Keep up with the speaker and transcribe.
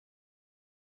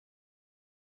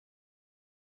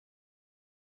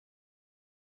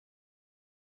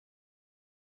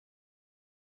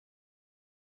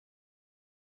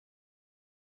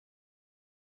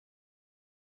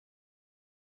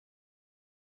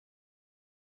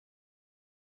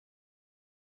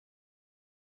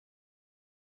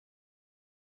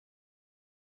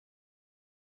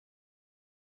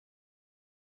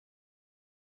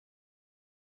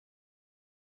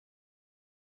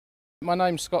My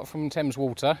name's Scott from Thames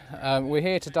Water. We're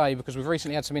here today because we've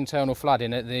recently had some internal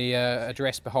flooding at the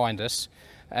address behind us,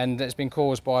 and it's been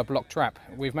caused by a blocked trap.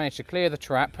 We've managed to clear the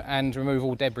trap and remove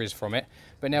all debris from it,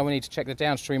 but now we need to check the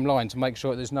downstream line to make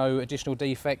sure that there's no additional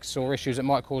defects or issues that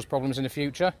might cause problems in the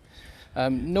future.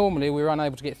 Normally we're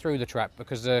unable to get through the trap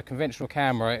because the conventional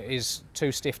camera is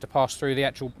too stiff to pass through the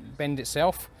actual bend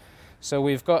itself. So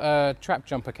we've got a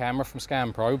TrapJumper camera from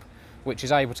Scanprobe, which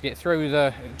is able to get through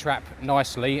the trap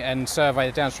nicely and survey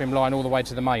the downstream line all the way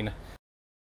to the main.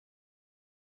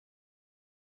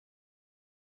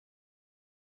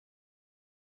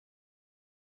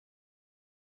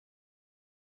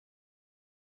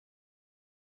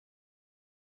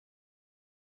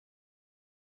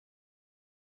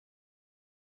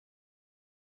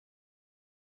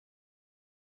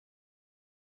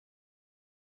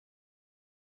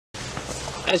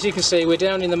 As you can see, we're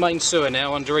down in the main sewer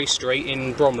now under East Street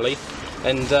in Bromley,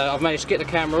 and I've managed to get the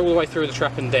camera all the way through the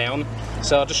trap and down.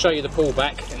 So I'll just show you the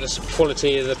pullback and the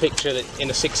quality of the picture in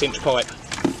a 6-inch pipe.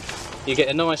 You get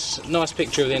a nice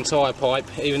picture of the entire pipe.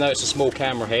 Even though it's a small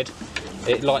camera head,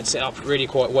 it lights it up really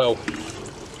quite well.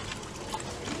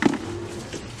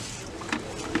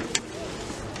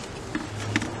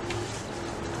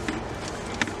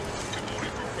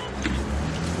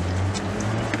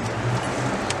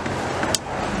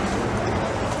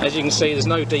 As you can see, there's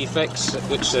no defects,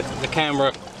 which the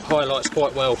camera highlights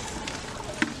quite well.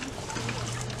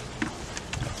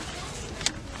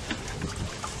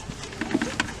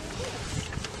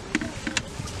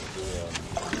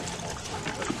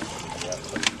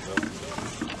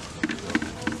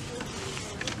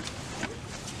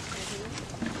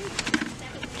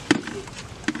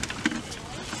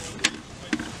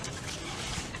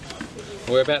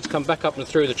 We're about to come back up and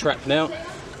through the trap now.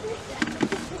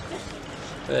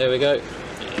 There we go.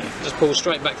 Just pull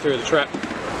straight back through the trap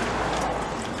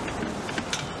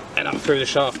and up through the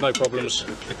shaft, no problems.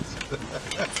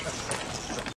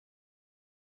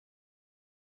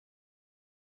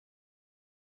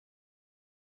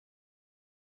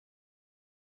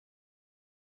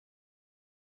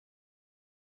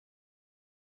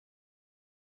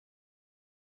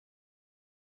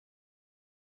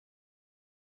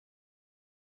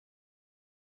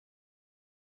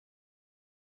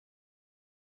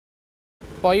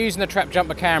 By using the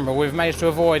TrapJumper camera, we've managed to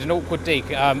avoid an awkward dig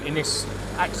in this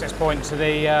access point to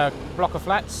the block of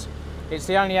flats. It's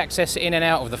the only access in and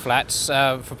out of the flats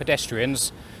for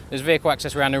pedestrians. There's vehicle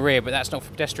access around the rear, but that's not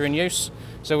for pedestrian use.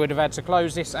 So we'd have had to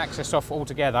close this access off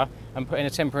altogether and put in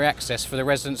a temporary access for the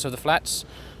residents of the flats,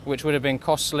 which would have been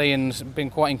costly and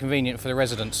been quite inconvenient for the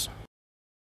residents.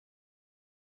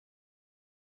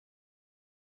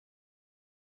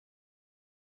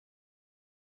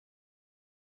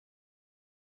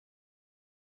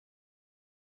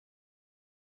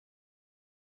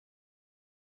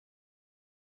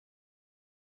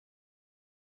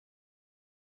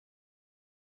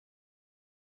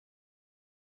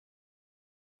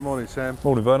 Morning, Sam.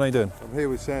 Morning, Vern. How you doing? I'm here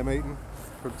with Sam Eaton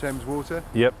from Thames Water.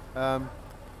 Yep. And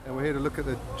we're here to look at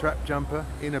the TrapJumper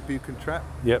inner Buchan trap.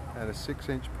 Yep. And a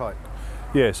 6-inch pipe.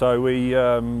 Yeah. So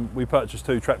we purchased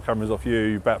 2 trap cameras off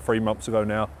you about 3 months ago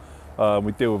now.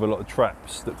 We deal with a lot of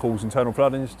traps that cause internal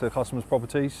floodings to customers'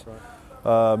 properties.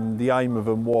 Right. The aim of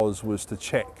them was to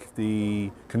check the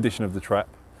condition of the trap.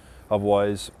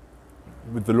 Otherwise,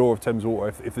 with the law of Thames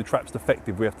Water, if the trap's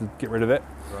defective, we have to get rid of it.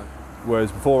 Right.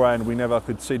 Whereas beforehand we never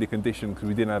could see the condition because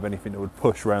we didn't have anything that would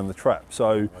push around the trap.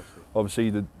 So obviously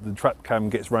the trap cam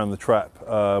gets around the trap,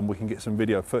 we can get some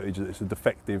video footage that it's a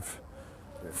defective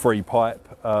free pipe,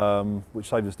 which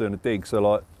saves us doing a dig. So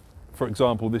like, for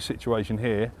example, this situation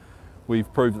here,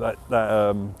 we've proved that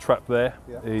trap there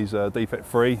is defect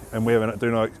free, and we haven't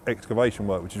done no excavation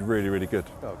work, which is really, really good.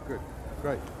 Oh, good,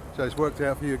 great. So it's worked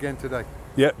out for you again today?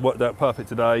 Yeah, worked out perfect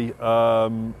today.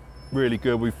 Really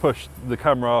good. We've pushed the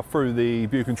camera through the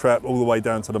Buchan trap all the way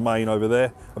down to the main over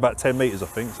there, about 10 metres I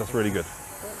think, so that's really good.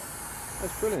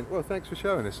 That's brilliant. Well, thanks for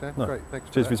showing us, Sam. No. Great, thanks.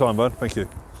 Cheers for your time, Vern. Thank you.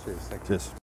 Cheers, thank you.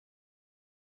 Cheers.